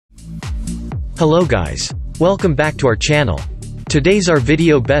Hello guys. Welcome back to our channel. Today's our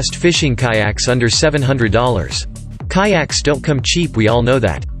video best fishing kayaks under $700. Kayaks don't come cheap, we all know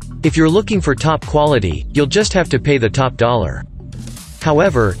that. If you're looking for top quality, you'll just have to pay the top dollar.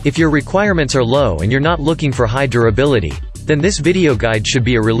 However, if your requirements are low and you're not looking for high durability, then this video guide should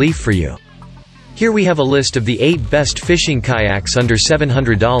be a relief for you. Here we have a list of the 8 best fishing kayaks under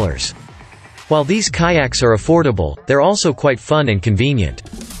 $700. While these kayaks are affordable, they're also quite fun and convenient.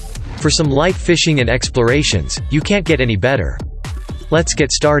 For some light fishing and explorations, you can't get any better. Let's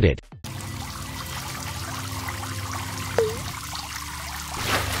get started.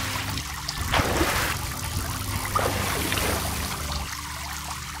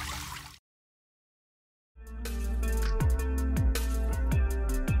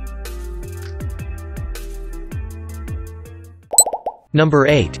 Number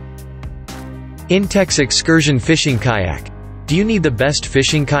 8. Intex Excursion Fishing Kayak. Do you need the best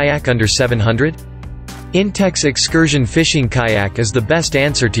fishing kayak under $700? Intex Excursion Fishing Kayak is the best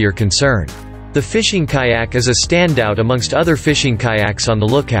answer to your concern. The fishing kayak is a standout amongst other fishing kayaks on the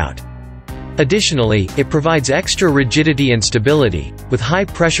lookout. Additionally, it provides extra rigidity and stability, with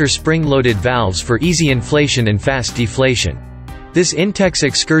high-pressure spring-loaded valves for easy inflation and fast deflation. This Intex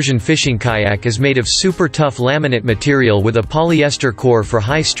Excursion Fishing Kayak is made of super tough laminate material with a polyester core for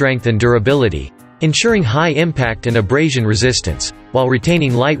high strength and durability, ensuring high impact and abrasion resistance, while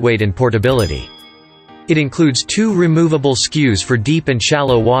retaining lightweight and portability. It includes 2 removable skews for deep and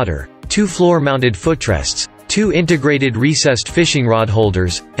shallow water, 2 floor-mounted footrests, 2 integrated recessed fishing rod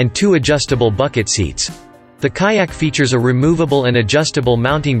holders, and 2 adjustable bucket seats. The kayak features a removable and adjustable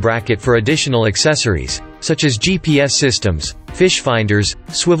mounting bracket for additional accessories, such as GPS systems, fish finders,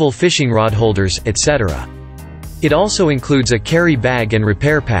 swivel fishing rod holders, etc. It also includes a carry bag and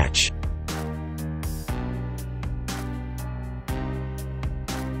repair patch.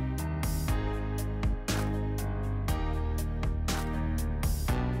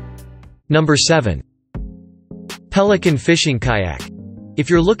 Number 7. Pelican Fishing Kayak. If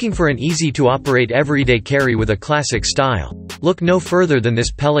you're looking for an easy-to-operate everyday carry with a classic style, look no further than this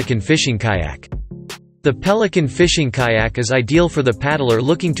Pelican Fishing Kayak. The Pelican Fishing Kayak is ideal for the paddler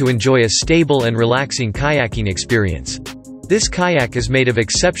looking to enjoy a stable and relaxing kayaking experience. This kayak is made of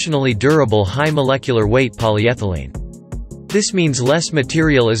exceptionally durable high molecular weight polyethylene. This means less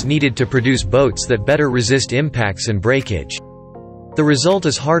material is needed to produce boats that better resist impacts and breakage. The result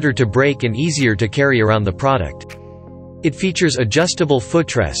is harder to break and easier to carry around the product. It features adjustable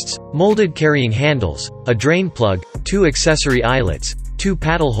footrests, molded carrying handles, a drain plug, 2 accessory eyelets, 2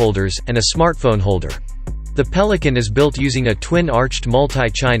 paddle holders, and a smartphone holder. The Pelican is built using a twin-arched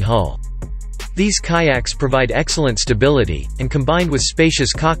multi-chine hull. These kayaks provide excellent stability, and combined with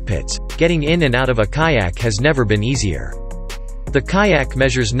spacious cockpits, getting in and out of a kayak has never been easier. The kayak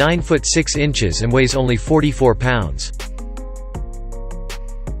measures 9 foot 6 inches and weighs only 44 pounds.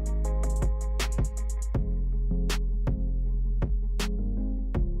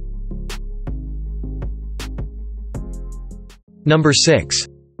 Number 6.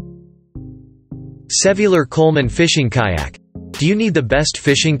 Sevylor Coleman Fishing Kayak. Do you need the best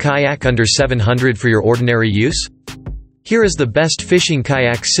fishing kayak under $700 for your ordinary use? Here is the best fishing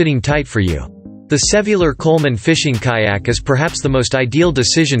kayak sitting tight for you. The Sevylor Coleman Fishing Kayak is perhaps the most ideal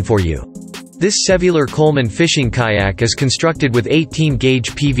decision for you. This Sevylor Coleman Fishing Kayak is constructed with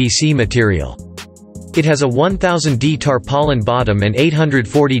 18-gauge PVC material. It has a 1000D tarpaulin bottom and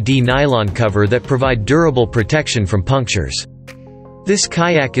 840D nylon cover that provide durable protection from punctures. This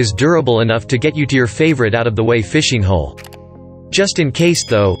kayak is durable enough to get you to your favorite out-of-the-way fishing hole. Just in case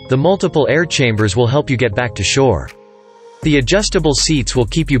though, the multiple air chambers will help you get back to shore. The adjustable seats will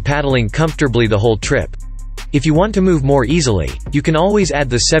keep you paddling comfortably the whole trip. If you want to move more easily, you can always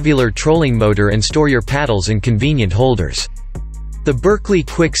add the Sevylor trolling motor and store your paddles in convenient holders. The Berkeley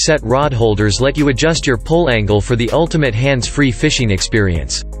Quick Set rod holders let you adjust your pull angle for the ultimate hands-free fishing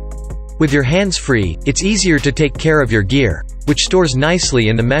experience. With your hands free, it's easier to take care of your gear, which stores nicely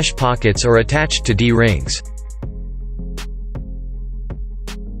in the mesh pockets or attached to D-rings.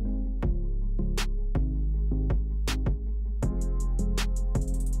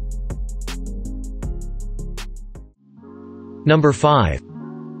 Number 5.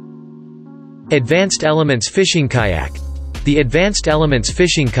 Advanced Elements Fishing Kayak. The Advanced Elements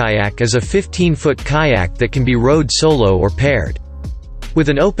Fishing Kayak is a 15-foot kayak that can be rowed solo or paired. With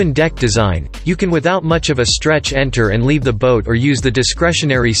an open deck design, you can without much of a stretch enter and leave the boat or use the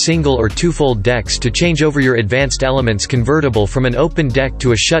discretionary single or two-fold decks to change over your Advanced Elements convertible from an open deck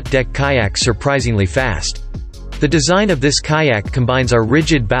to a shut deck kayak surprisingly fast. The design of this kayak combines our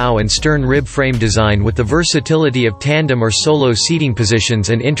rigid bow and stern rib frame design with the versatility of tandem or solo seating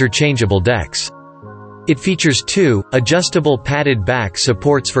positions and interchangeable decks. It features two adjustable padded back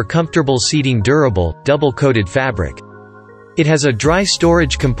supports for comfortable seating, durable, double-coated fabric. It has a dry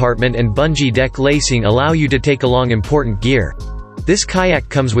storage compartment, and bungee deck lacing allow you to take along important gear. This kayak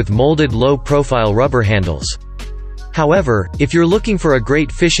comes with molded low-profile rubber handles. However, if you're looking for a great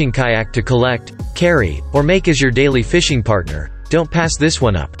fishing kayak to collect, carry, or make as your daily fishing partner, don't pass this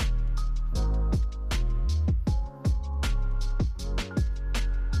one up.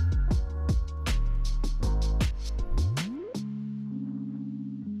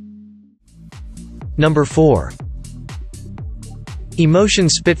 Number 4. Emotion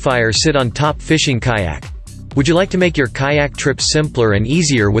Spitfire sit-on-top fishing kayak. Would you like to make your kayak trip simpler and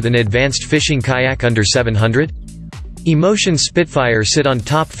easier with an advanced fishing kayak under 700? Emotion Spitfire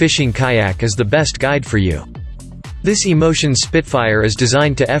sit-on-top fishing kayak is the best guide for you. This Emotion Spitfire is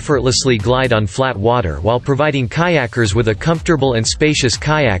designed to effortlessly glide on flat water while providing kayakers with a comfortable and spacious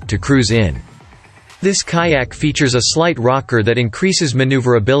kayak to cruise in. This kayak features a slight rocker that increases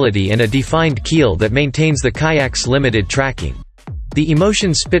maneuverability and a defined keel that maintains the kayak's limited tracking. The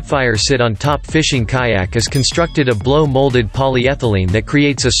Emotion Spitfire sit-on-top fishing kayak is constructed of blow-molded polyethylene that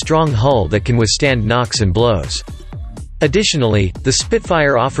creates a strong hull that can withstand knocks and blows. Additionally, the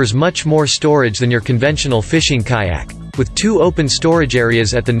Spitfire offers much more storage than your conventional fishing kayak, with two open storage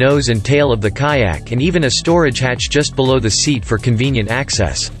areas at the nose and tail of the kayak and even a storage hatch just below the seat for convenient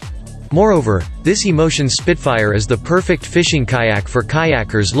access. Moreover, this Emotion Spitfire is the perfect fishing kayak for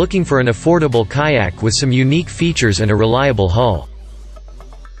kayakers looking for an affordable kayak with some unique features and a reliable hull.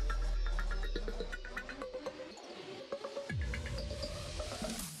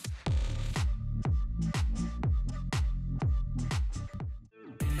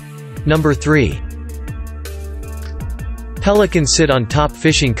 Number 3. Pelican sit-on-top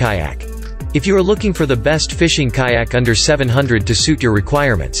fishing kayak. If you are looking for the best fishing kayak under 700 to suit your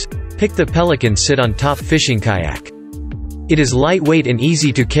requirements, pick the Pelican sit-on-top fishing kayak. It is lightweight and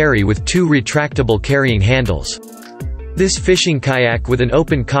easy to carry with two retractable carrying handles. This fishing kayak with an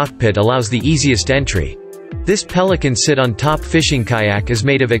open cockpit allows the easiest entry. This Pelican sit-on-top fishing kayak is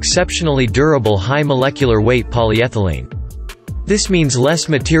made of exceptionally durable high molecular weight polyethylene. This means less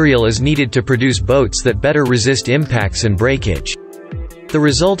material is needed to produce boats that better resist impacts and breakage. The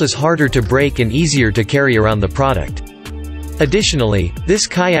result is harder to break and easier to carry around the product. Additionally, this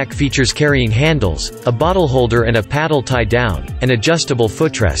kayak features carrying handles, a bottle holder and a paddle tie-down, and adjustable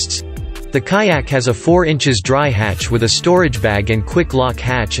footrests. The kayak has a 4 inches dry hatch with a storage bag and quick lock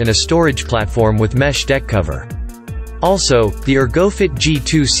hatch and a storage platform with mesh deck cover. Also, the ErgoFit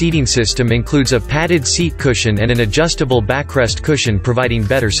G2 seating system includes a padded seat cushion and an adjustable backrest cushion providing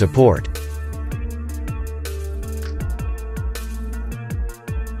better support.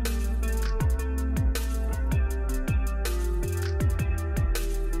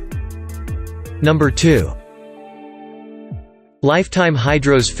 Number 2. Lifetime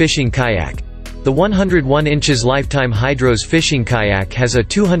Hydros fishing kayak. The 101 inches Lifetime Hydros fishing kayak has a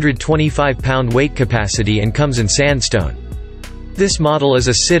 225-pound weight capacity and comes in sandstone. This model is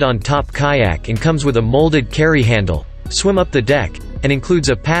a sit-on-top kayak and comes with a molded carry handle, swim up the deck, and includes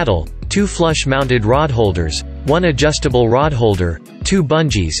a paddle, 2 flush-mounted rod holders, 1 adjustable rod holder, 2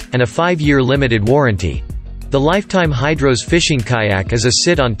 bungees, and a 5-year limited warranty. The Lifetime Hydros fishing kayak is a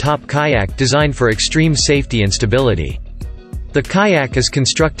sit-on-top kayak designed for extreme safety and stability. The kayak is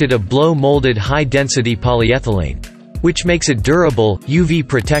constructed of blow-molded high-density polyethylene, which makes it durable,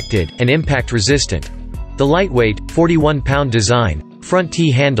 UV-protected, and impact-resistant. The lightweight, 41-pound design, front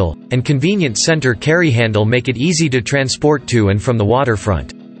T-handle, and convenient center carry handle make it easy to transport to and from the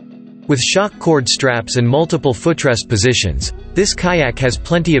waterfront. With shock cord straps and multiple footrest positions, this kayak has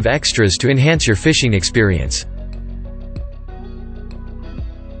plenty of extras to enhance your fishing experience.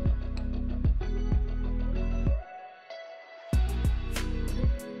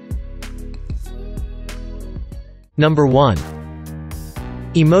 Number 1.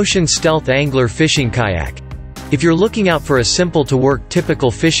 Emotion Stealth Angler fishing kayak. If you're looking out for a simple-to-work typical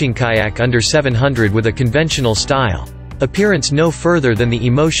fishing kayak under 700 with a conventional style, appearance no further than the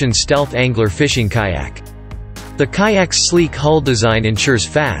Emotion Stealth Angler fishing kayak. The kayak's sleek hull design ensures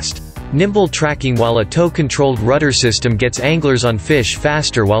fast, nimble tracking, while a tow-controlled rudder system gets anglers on fish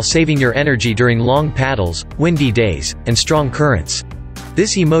faster while saving your energy during long paddles, windy days, and strong currents.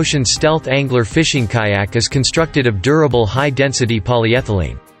 This Emotion Stealth Angler fishing kayak is constructed of durable high-density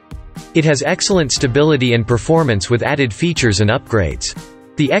polyethylene. It has excellent stability and performance with added features and upgrades.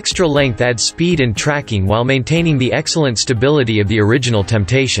 The extra length adds speed and tracking while maintaining the excellent stability of the original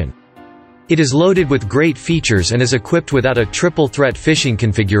Temptation. It is loaded with great features and is equipped without a triple-threat fishing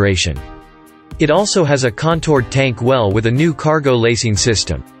configuration. It also has a contoured tank well with a new cargo lacing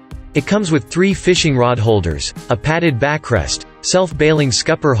system. It comes with 3 fishing rod holders, a padded backrest, self-bailing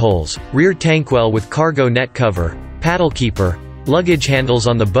scupper holes, rear tank well with cargo net cover, paddle keeper, luggage handles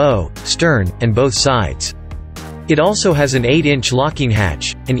on the bow, stern, and both sides. It also has an 8-inch locking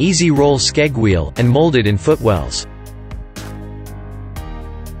hatch, an easy roll skeg wheel, and molded-in footwells.